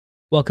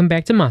Welcome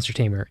back to Monster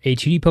Tamer, a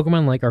 2D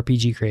Pokemon-like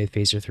RPG created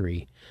with Phaser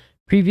 3.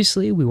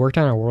 Previously, we worked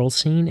on our world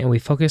scene and we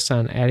focused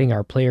on adding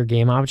our player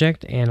game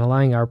object and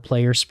allowing our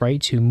player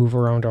sprite to move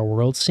around our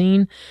world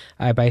scene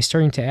by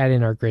starting to add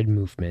in our grid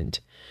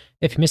movement.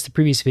 If you missed the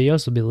previous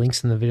videos, there'll be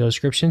links in the video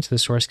description to the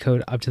source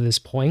code up to this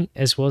point,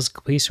 as well as the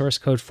complete source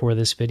code for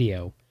this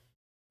video.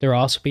 There will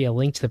also be a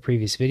link to the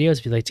previous videos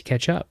if you'd like to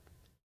catch up.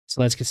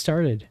 So let's get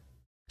started.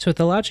 So with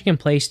the logic in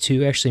place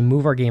to actually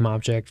move our game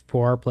object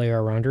for our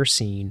player around our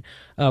scene,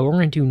 what we're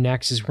going to do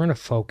next is we're going to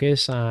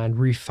focus on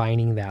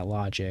refining that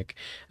logic.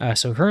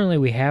 So currently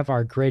we have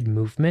our grid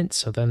movement,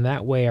 so then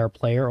that way our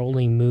player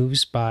only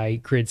moves by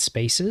grid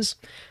spaces.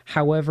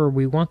 However,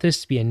 we want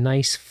this to be a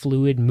nice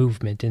fluid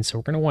movement, and so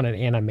we're going to want an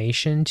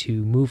animation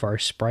to move our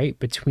sprite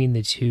between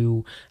the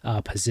two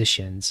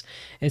positions.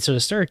 And so to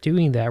start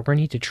doing that, we're going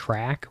to need to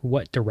track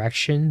what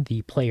direction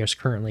the player is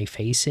currently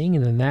facing,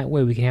 and then that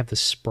way we can have the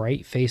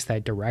sprite face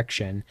that direction.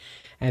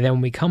 And then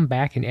when we come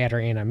back and add our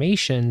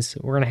animations,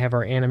 we're going to have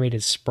our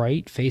animated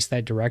sprite face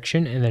that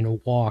direction and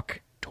then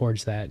walk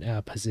towards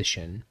that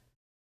position.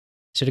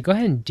 So to go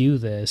ahead and do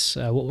this,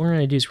 what we're going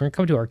to do is we're going to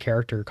come to our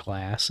character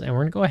class and we're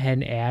going to go ahead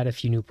and add a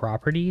few new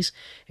properties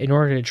in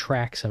order to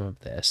track some of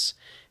this.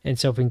 And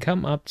so if we can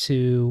come up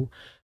to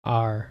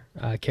our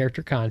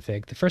character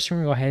config, the first thing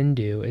we're going to go ahead and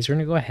do is we're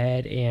going to go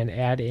ahead and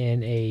add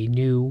in a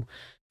new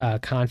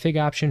config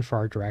option for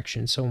our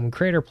direction. So when we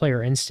create our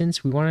player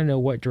instance, we want to know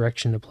what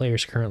direction the player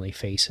is currently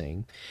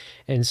facing.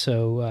 And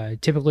so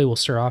typically we'll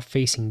start off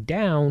facing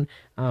down,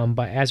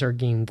 but as our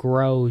game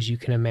grows, you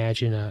can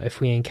imagine if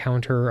we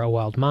encounter a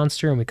wild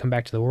monster and we come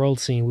back to the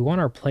world scene, we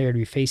want our player to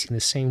be facing the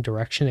same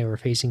direction they were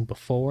facing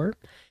before.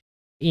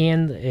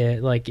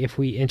 And like if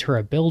we enter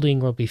a building,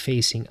 we'll be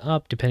facing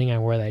up depending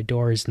on where that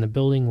door is in the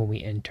building when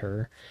we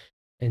enter.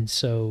 And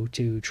so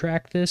to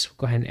track this, we'll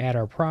go ahead and add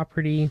our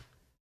property.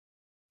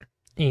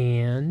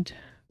 And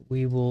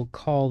we will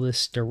call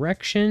this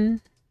direction,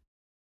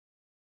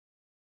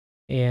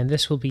 and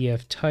this will be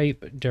of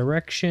type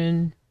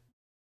direction.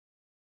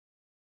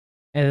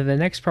 And then the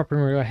next property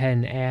we're going to go ahead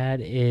and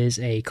add is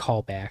a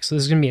callback. So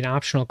this is going to be an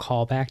optional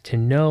callback to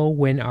know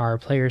when our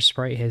player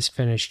sprite has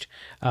finished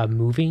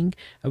moving.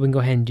 We can go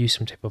ahead and do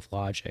some type of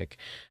logic.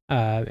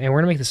 And we're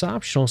going to make this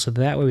optional so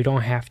that way we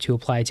don't have to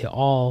apply to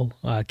all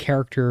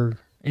character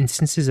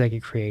instances that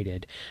get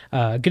created.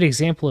 A good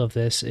example of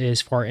this is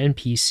for our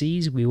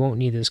NPCs, we won't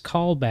need this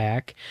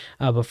callback,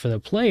 but for the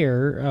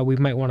player, we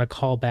might want to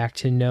call back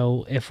to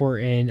know if we're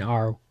in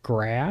our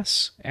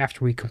grass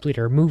after we complete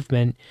our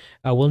movement.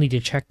 We'll need to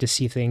check to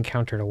see if they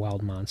encountered a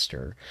wild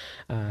monster.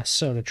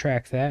 So to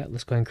track that,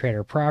 let's go ahead and create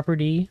our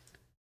property.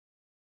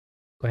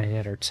 Go ahead and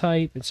add our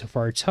type. And so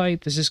for our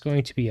type, this is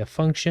going to be a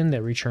function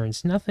that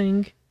returns nothing.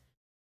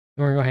 And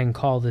we're going to go ahead and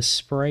call this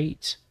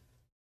sprite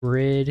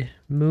grid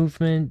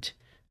movement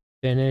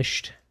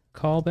finished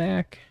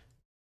callback.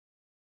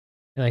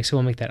 And like so,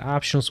 we'll make that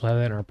optional, so we'll have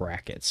that in our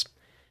brackets.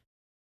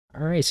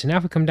 All right, so now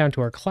if we come down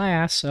to our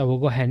class, we'll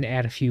go ahead and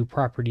add a few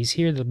properties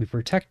here that'll be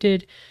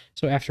protected.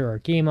 So after our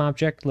game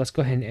object, let's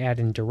go ahead and add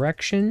in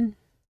direction.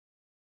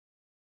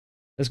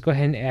 Let's go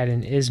ahead and add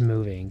in is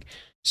moving.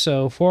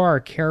 So for our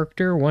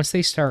character, once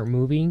they start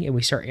moving and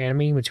we start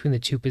animating between the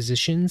two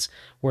positions,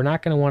 we're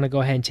not going to want to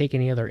go ahead and take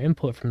any other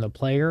input from the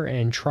player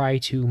and try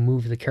to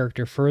move the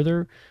character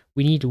further.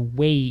 We need to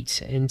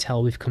wait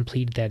until we've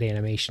completed that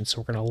animation. So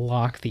we're going to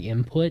lock the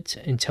input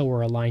until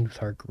we're aligned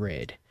with our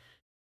grid.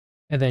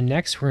 And then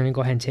next, we're going to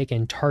go ahead and take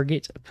in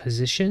target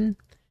position.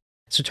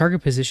 So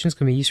target position is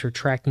going to be used for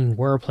tracking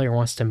where a player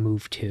wants to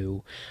move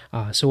to.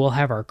 So we'll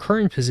have our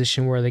current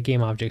position where the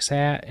game object's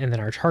at, and then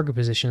our target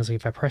position is like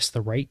if I press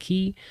the right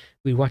key,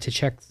 we want to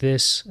check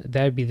this,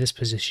 that would be this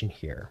position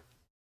here.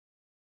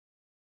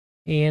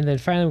 And then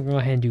finally, we're going to go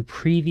ahead and do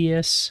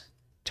previous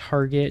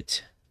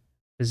target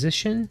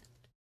position.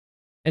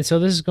 And so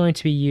this is going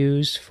to be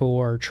used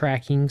for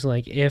tracking,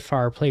 like if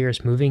our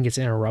player's moving gets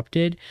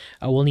interrupted,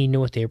 we'll need to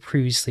know what they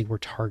previously were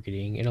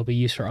targeting. It'll be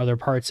used for other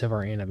parts of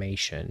our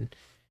animation.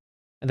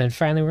 And then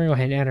finally, we're going to go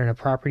ahead and add in a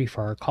property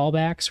for our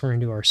callbacks. We're going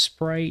to do our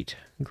sprite,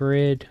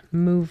 grid,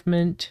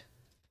 movement,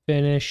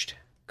 finished,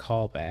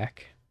 callback.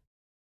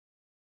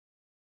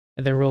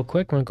 And then real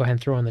quick, we're going to go ahead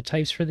and throw in the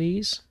types for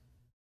these.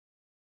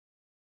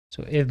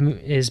 So if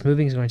is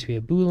moving is going to be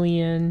a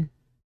Boolean.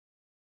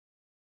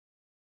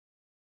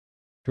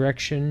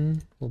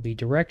 Direction will be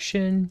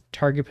direction.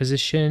 Target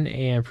position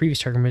and previous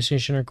target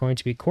position are going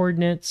to be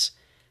coordinates.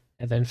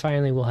 And then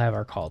finally, we'll have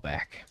our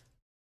callback.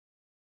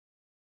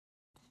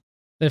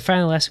 The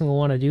final last thing we'll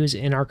want to do is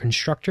in our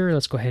constructor,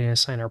 let's go ahead and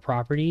assign our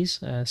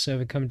properties. So if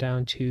we come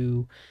down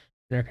to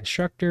in our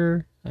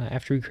constructor,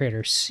 after we create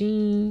our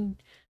scene,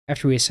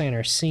 after we assign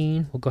our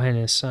scene, we'll go ahead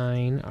and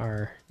assign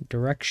our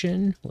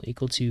direction will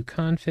equal to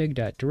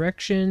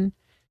config.direction.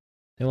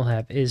 Then we'll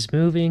have is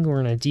moving.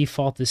 We're going to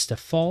default this to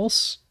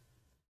false.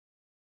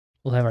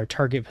 We'll have our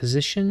target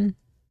position.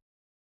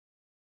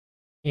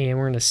 And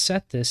we're going to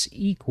set this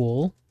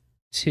equal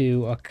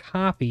to a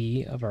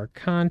copy of our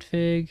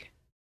config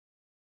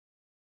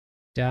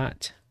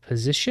dot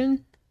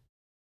position.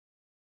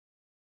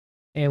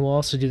 And we'll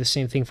also do the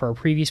same thing for our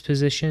previous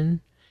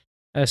position.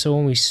 So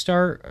when we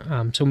start,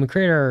 so when we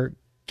create our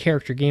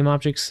character game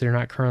objects, they're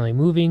not currently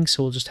moving,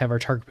 so we'll just have our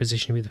target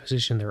position be the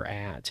position they're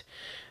at.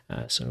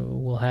 So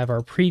we'll have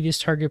our previous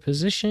target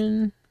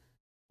position,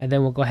 and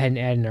then we'll go ahead and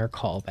add in our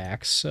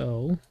callback.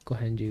 So go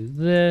ahead and do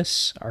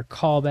this. Our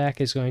callback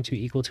is going to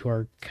be equal to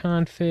our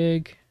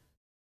config,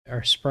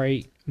 our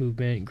sprite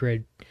movement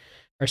grid,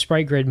 our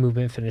sprite grid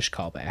movement finish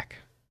callback.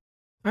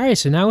 All right,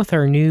 so now with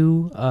our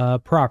new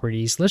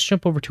properties, let's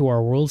jump over to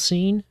our world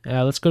scene.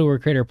 Let's go to our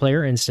creator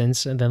player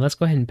instance, and then let's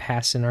go ahead and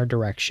pass in our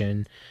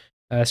direction.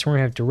 So we're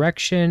gonna have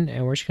direction,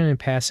 and we're just gonna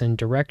pass in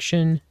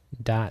direction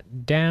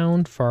dot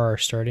down for our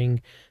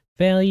starting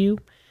value.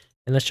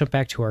 And let's jump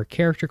back to our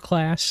character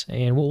class.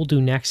 And what we'll do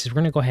next is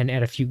we're gonna go ahead and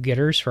add a few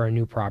getters for our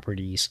new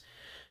properties.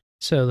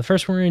 So the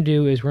first one we're gonna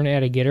do is we're gonna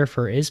add a getter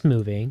for is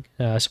moving.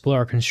 So below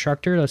our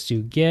constructor, let's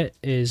do get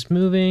is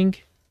moving.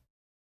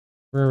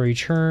 We're going to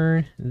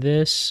return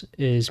this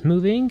is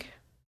moving.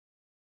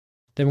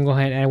 Then we'll go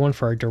ahead and add one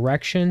for our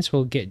direction. So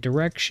we'll get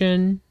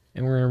direction,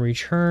 and we're going to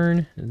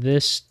return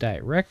this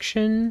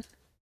direction. And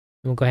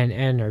we'll go ahead and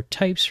add in our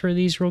types for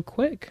these real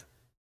quick.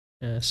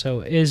 So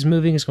is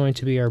moving is going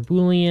to be our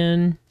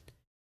Boolean,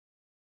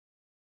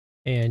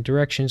 and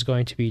direction is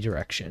going to be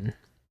direction.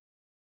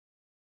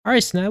 All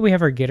right, so now that we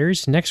have our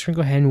getters, next we're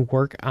going to go ahead and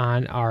work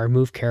on our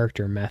move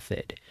character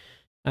method.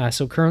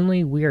 So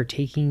currently we are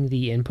taking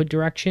the input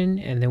direction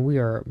and then we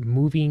are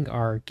moving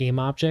our game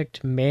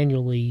object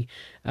manually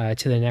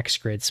to the next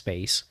grid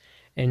space.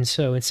 And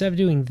so instead of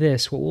doing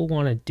this, what we'll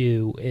want to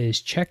do is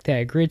check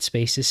that grid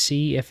space to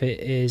see if it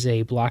is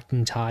a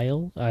blocking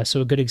tile. So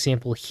a good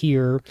example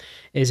here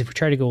is if we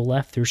try to go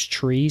left, there's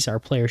trees, our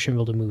player should be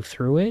able to move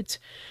through it.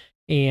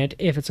 And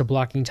if it's a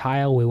blocking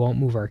tile, we won't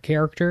move our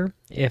character.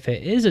 If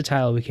it is a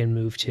tile we can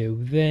move to,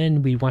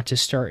 then we want to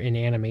start an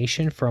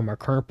animation from our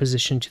current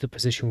position to the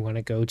position we want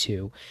to go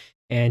to.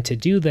 And to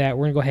do that,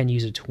 we're going to go ahead and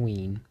use a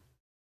tween.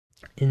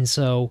 And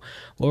so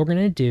what we're going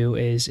to do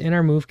is in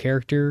our move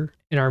character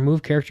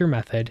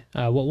method,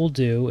 what we'll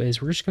do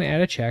is we're just going to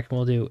add a check. And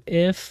we'll do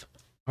if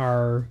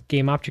our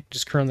game object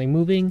is currently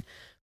moving,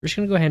 we're just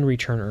going to go ahead and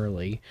return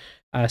early.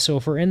 So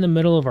if we're in the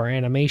middle of our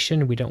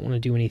animation, we don't want to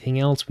do anything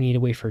else, we need to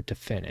wait for it to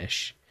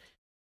finish.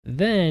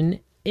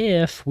 Then,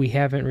 if we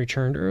haven't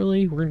returned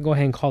early, we're going to go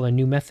ahead and call a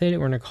new method.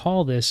 We're going to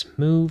call this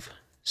move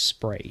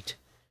sprite.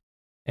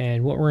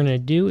 And what we're going to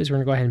do is we're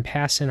going to go ahead and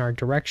pass in our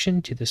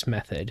direction to this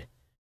method.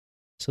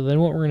 So then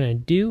what we're going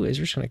to do is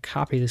we're just going to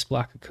copy this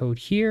block of code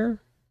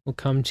here. We'll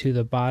come to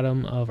the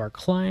bottom of our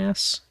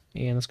class,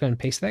 and let's go ahead and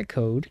paste that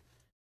code.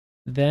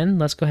 Then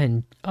let's go ahead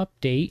and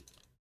update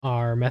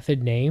our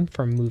method name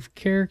from move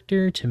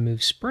character to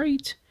move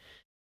sprite.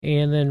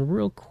 And then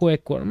real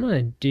quick, what I'm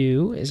going to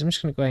do is I'm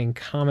just going to go ahead and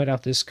comment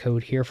out this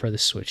code here for the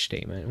switch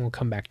statement, and we'll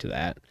come back to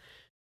that.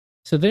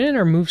 So then in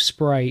our move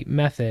sprite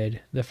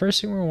method, the first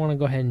thing we want to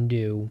go ahead and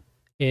do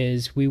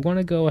is we want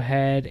to go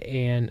ahead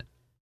and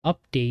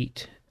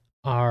update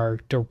our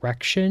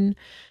direction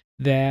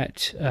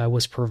that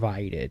was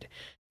provided.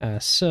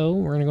 So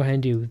we're going to go ahead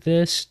and do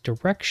this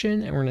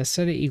direction, and we're going to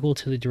set it equal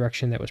to the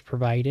direction that was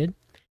provided.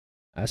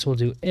 So we'll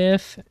do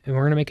if, and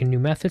we're going to make a new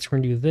method. So we're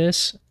going to do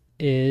this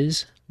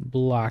is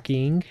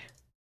blocking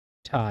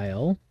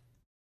tile.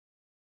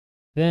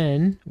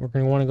 Then we're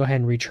going to want to go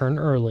ahead and return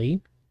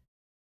early.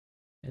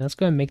 And let's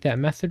go ahead and make that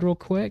method real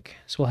quick.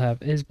 So we'll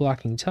have is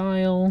blocking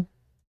tile.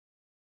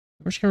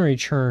 We're just going to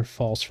return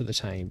false for the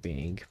time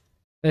being.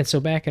 Then so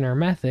back in our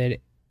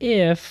method,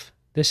 if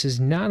this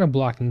is not a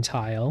blocking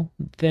tile,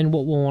 then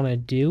what we'll want to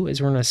do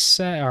is we're going to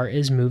set our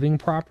is moving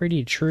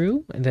property to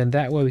true, and then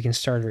that way we can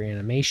start our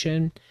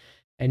animation.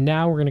 And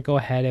now we're going to go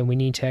ahead and we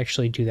need to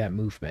actually do that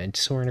movement.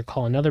 So we're going to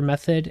call another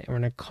method, and we're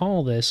going to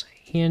call this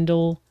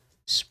handle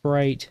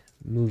sprite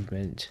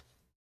movement.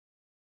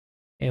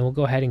 And we'll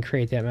go ahead and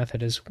create that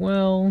method as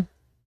well.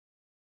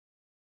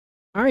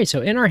 All right,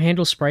 so in our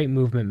handle sprite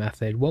movement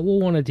method, what we'll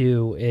want to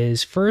do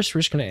is first we're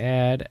just going to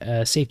add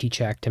a safety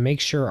check to make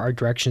sure our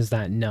direction is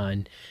not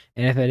none.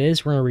 And if it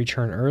is, we're going to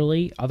return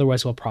early.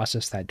 Otherwise, we'll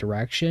process that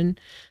direction.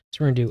 So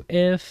we're going to do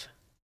if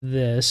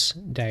this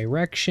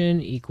direction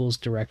equals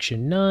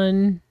direction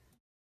none.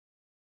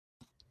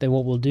 Then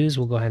what we'll do is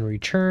we'll go ahead and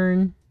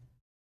return.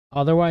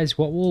 Otherwise,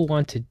 what we'll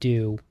want to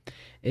do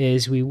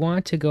is we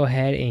want to go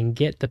ahead and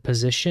get the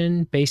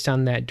position based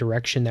on that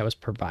direction that was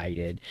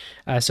provided.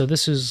 So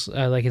this is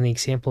like in the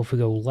example, if we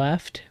go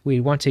left, we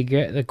want to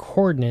get the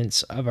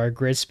coordinates of our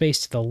grid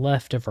space to the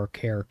left of our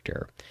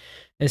character.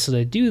 And so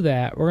to do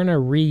that, we're going to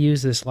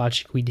reuse this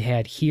logic we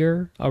had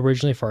here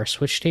originally for our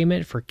switch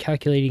statement for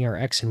calculating our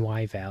X and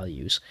Y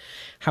values.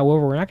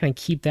 However, we're not going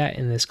to keep that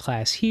in this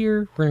class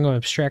here. We're going to go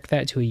abstract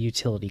that to a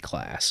utility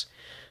class.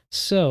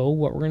 So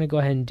what we're going to go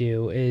ahead and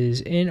do is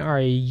in our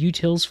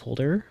utils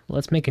folder,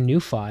 let's make a new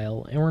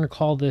file, and we're going to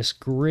call this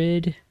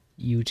grid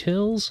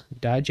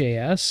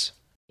utils.js.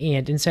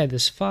 And inside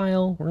this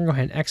file, we're going to go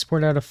ahead and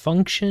export out a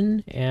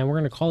function, and we're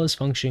going to call this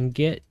function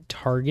get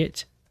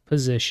target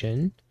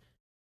position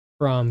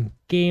from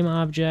game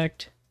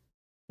object,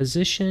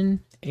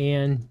 position,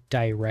 and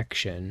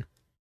direction.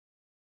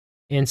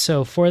 And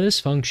so for this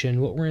function,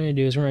 what we're going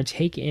to do is we're going to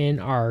take in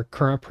our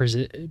current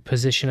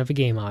position of a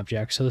game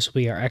object. So this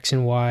will be our X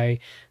and Y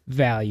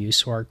values,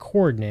 so our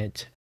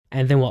coordinate.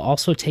 And then we'll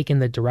also take in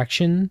the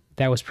direction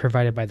that was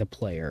provided by the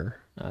player.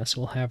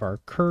 So we'll have our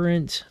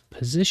current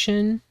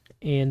position,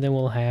 and then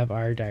we'll have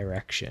our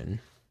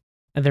direction.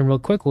 And then real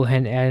quick, we'll go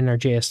ahead and add in our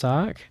JS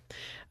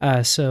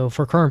doc. So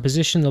for current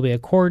position, there'll be a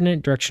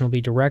coordinate, direction will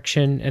be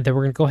direction, and then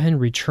we're going to go ahead and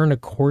return a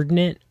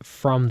coordinate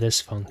from this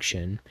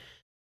function.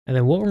 And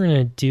then what we're going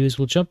to do is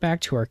we'll jump back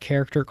to our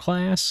character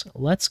class.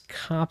 Let's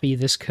copy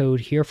this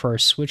code here for our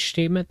switch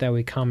statement that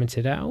we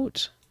commented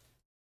out.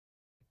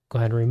 Go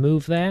ahead and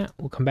remove that.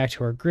 We'll come back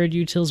to our grid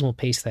utils and we'll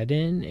paste that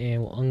in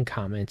and we'll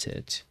uncomment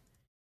it.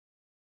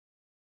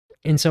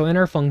 And so in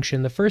our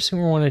function, the first thing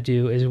we want to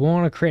do is we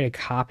want to create a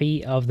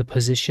copy of the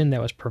position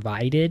that was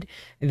provided.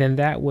 And then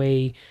that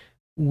way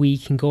we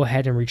can go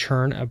ahead and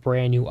return a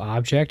brand new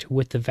object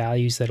with the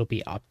values that'll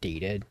be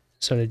updated.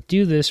 So to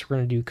do this, we're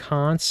going to do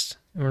const,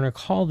 and we're going to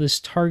call this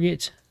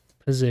target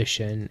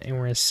position, and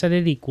we're going to set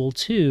it equal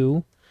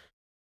to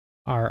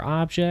our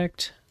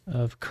object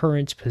of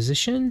current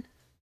position.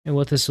 And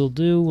what this will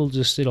do,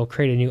 it'll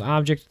create a new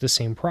object with the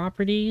same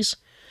properties.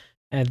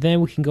 And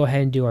then we can go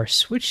ahead and do our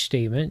switch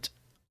statement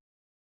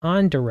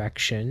on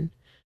direction.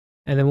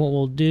 And then what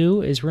we'll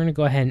do is we're going to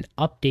go ahead and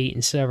update,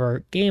 instead of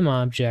our game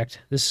object,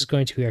 this is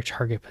going to be our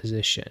target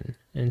position.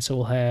 And so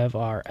we'll have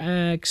our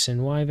X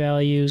and Y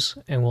values,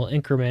 and we'll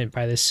increment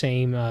by the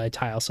same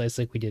tile size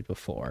like we did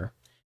before.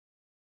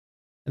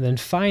 And then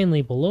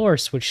finally, below our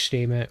switch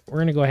statement, we're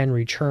going to go ahead and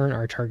return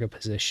our target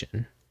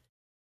position.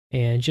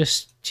 And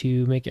just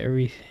to make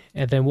and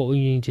then what we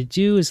need to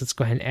do is let's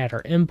go ahead and add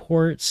our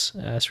imports. So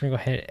we're going to go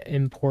ahead and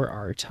import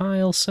our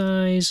tile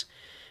size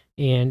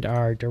and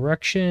our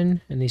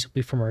direction, and these will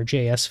be from our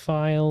JS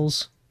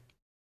files.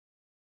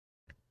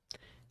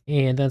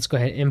 And then let's go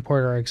ahead and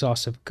import our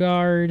exhaustive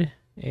guard,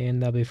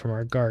 and that'll be from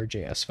our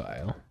guard.js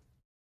file.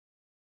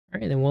 All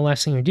right, then one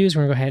last thing we do is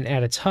we're going to go ahead and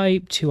add a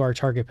type to our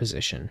target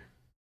position.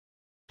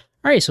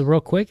 All right, so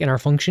real quick, in our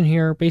function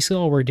here, basically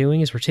all we're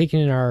doing is we're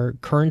taking in our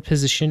current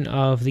position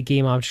of the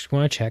game object we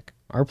want to check,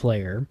 our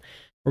player.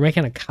 We're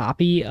making a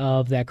copy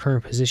of that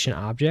current position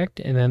object,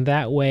 and then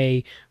that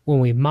way,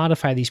 when we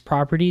modify these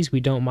properties, we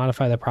don't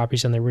modify the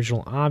properties on the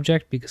original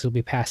object because it'll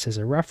be passed as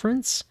a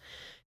reference.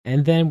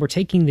 And then we're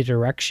taking the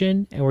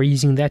direction, and we're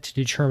using that to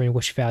determine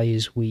which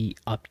values we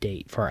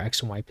update for our X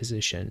and Y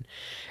position.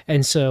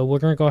 And so we're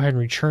going to go ahead and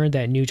return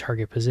that new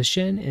target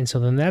position. And so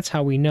then that's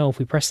how we know if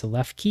we press the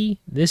left key,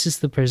 this is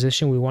the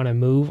position we want to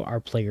move our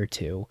player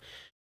to.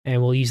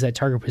 And we'll use that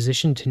target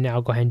position to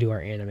now go ahead and do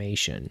our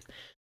animation.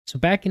 So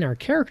back in our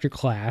character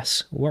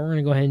class, what we're going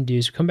to go ahead and do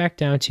is come back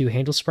down to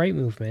handle sprite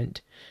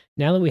movement.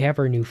 Now that we have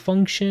our new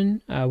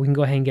function, we can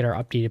go ahead and get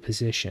our updated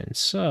position.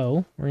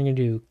 So we're going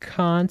to do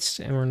const,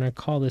 and we're going to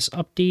call this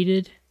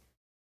updated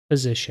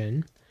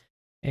position.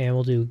 And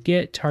we'll do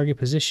get target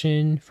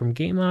position from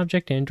game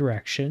object and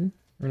direction.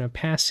 We're going to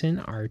pass in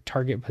our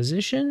target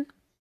position.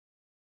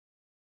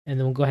 And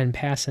then we'll go ahead and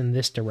pass in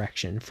this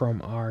direction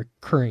from our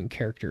current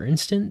character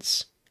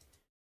instance.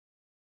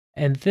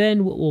 And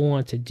then what we'll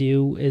want to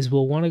do is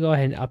we'll want to go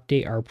ahead and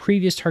update our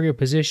previous target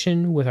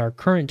position with our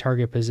current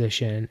target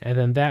position. And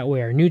then that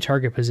way our new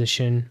target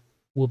position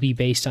will be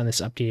based on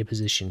this updated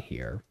position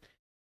here.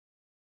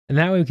 And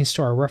that way we can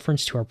store a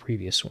reference to our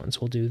previous one. So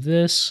we'll do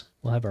this.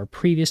 We'll have our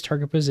previous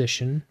target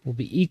position will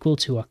be equal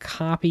to a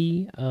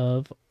copy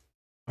of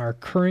our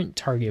current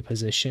target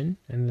position.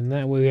 And then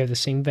that way we have the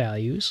same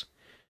values.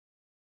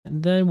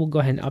 And then we'll go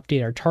ahead and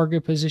update our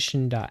target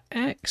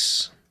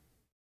position.x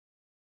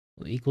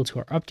equal to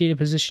our updated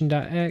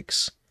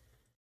position.x,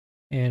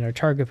 and our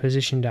target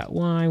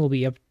position.y will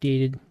be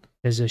updated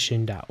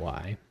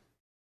position.y.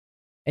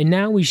 And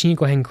now we just need to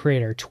go ahead and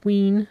create our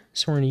tween.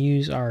 So we're going to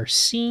use our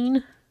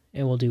scene,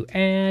 and we'll do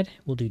add,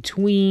 we'll do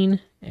tween,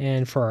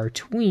 and for our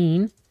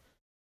tween,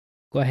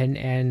 go ahead and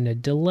add in a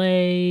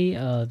delay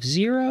of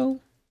 0.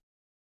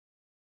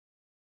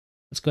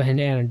 Let's go ahead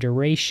and add a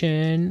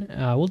duration.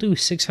 We'll do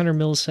 600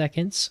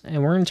 milliseconds,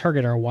 and we're going to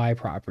target our Y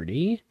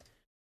property.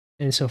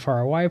 And so for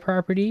our Y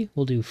property,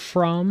 we'll do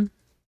from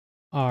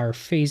our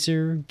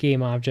phaser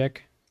game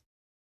object,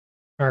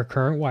 our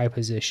current Y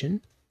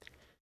position.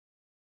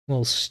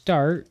 We'll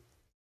start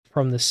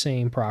from the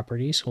same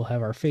property. So we'll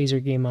have our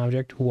phaser game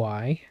object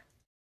Y.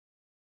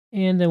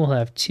 And then we'll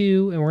have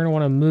 2, and we're going to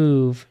want to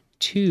move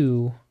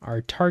to our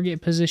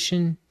target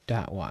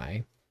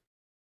position.Y.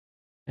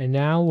 And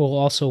now we'll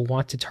also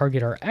want to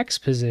target our X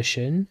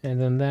position. And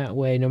then that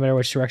way, no matter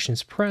which direction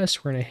is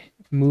pressed, we're going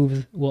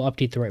to we'll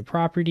update the right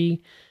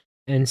property.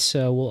 And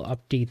so we'll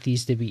update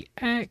these to be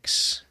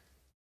X.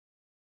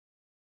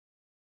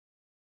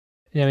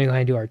 Now we go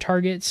ahead and do our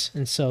targets.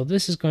 And so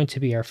this is going to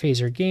be our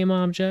phaser game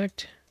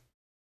object.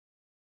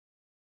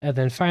 And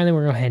then finally,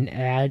 we're going to go ahead and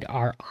add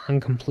our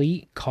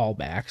onComplete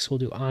callback. So we'll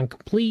do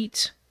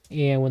onComplete.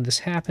 And when this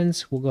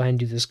happens, we'll go ahead and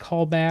do this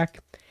callback.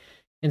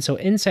 And so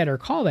inside our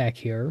callback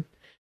here,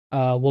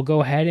 we'll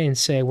go ahead and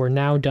say we're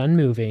now done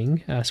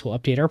moving. So we'll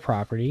update our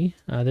property.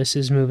 This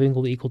is moving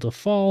will be equal to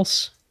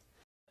false.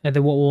 And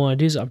then what we'll want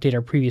to do is update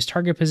our previous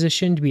target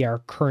position to be our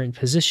current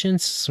position.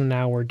 So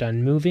now we're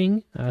done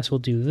moving. So we'll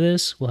do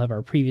this. We'll have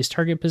our previous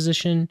target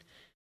position,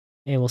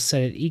 and we'll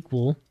set it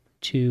equal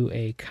to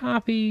a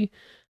copy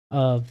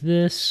of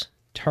this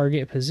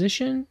target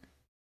position.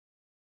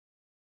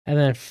 And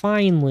then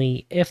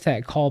finally, if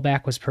that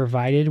callback was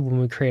provided when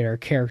we create our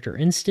character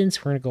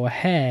instance, we're going to go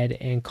ahead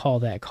and call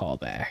that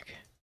callback.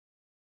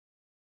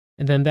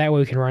 And then that way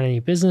we can run any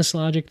business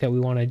logic that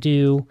we want to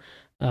do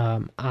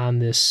on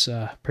this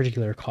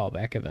particular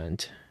callback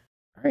event.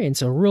 All right, and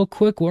so real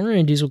quick, what we're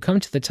going to do is we'll come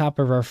to the top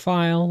of our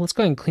file. Let's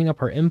go ahead and clean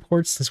up our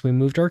imports since we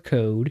moved our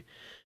code.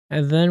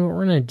 And then what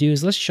we're going to do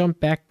is let's jump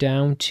back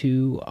down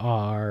to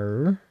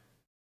our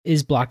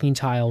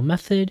isBlockingTile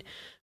method.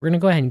 We're going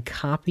to go ahead and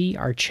copy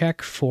our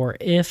check for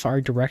if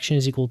our direction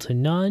is equal to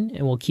none,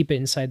 and we'll keep it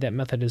inside that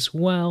method as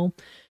well.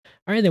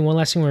 All right, then one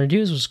last thing we're going to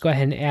do is we'll just go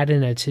ahead and add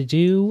in a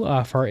to-do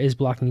for our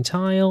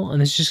isBlockingTile,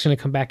 and it's just going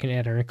to come back and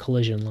add our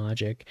collision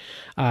logic.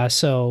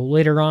 So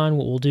later on,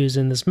 what we'll do is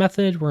in this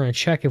method, we're going to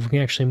check if we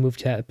can actually move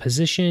to that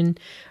position,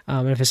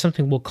 and if it's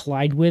something we'll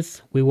collide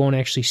with, we won't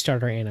actually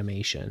start our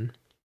animation.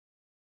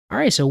 All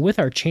right, so with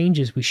our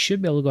changes, we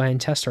should be able to go ahead and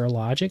test our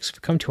logic. So if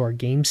we come to our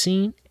game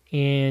scene,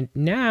 and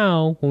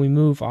now when we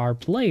move our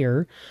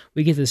player,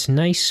 we get this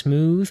nice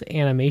smooth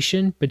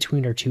animation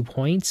between our 2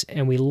 points,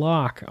 and we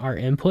lock our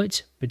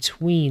input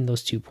between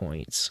those 2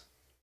 points.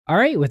 All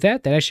right, with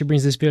that actually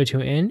brings this video to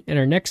an end. In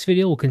our next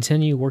video, we'll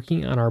continue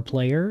working on our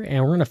player,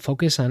 and we're going to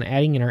focus on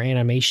adding in our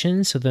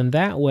animation. So then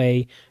that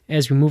way,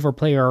 as we move our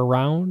player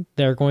around,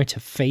 they're going to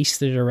face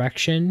the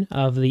direction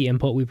of the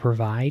input we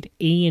provide,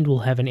 and we'll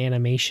have an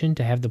animation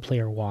to have the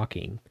player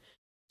walking.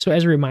 So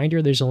as a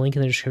reminder, there's a link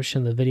in the description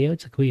of the video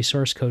to complete a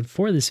source code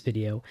for this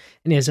video.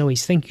 And as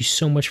always, thank you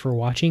so much for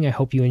watching. I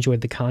hope you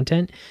enjoyed the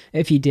content.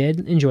 If you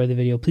did enjoy the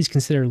video, please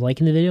consider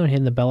liking the video and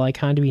hitting the bell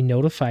icon to be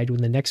notified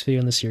when the next video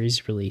in the series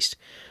is released.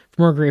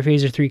 For more great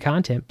Phaser 3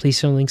 content, please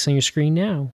see the links on your screen now.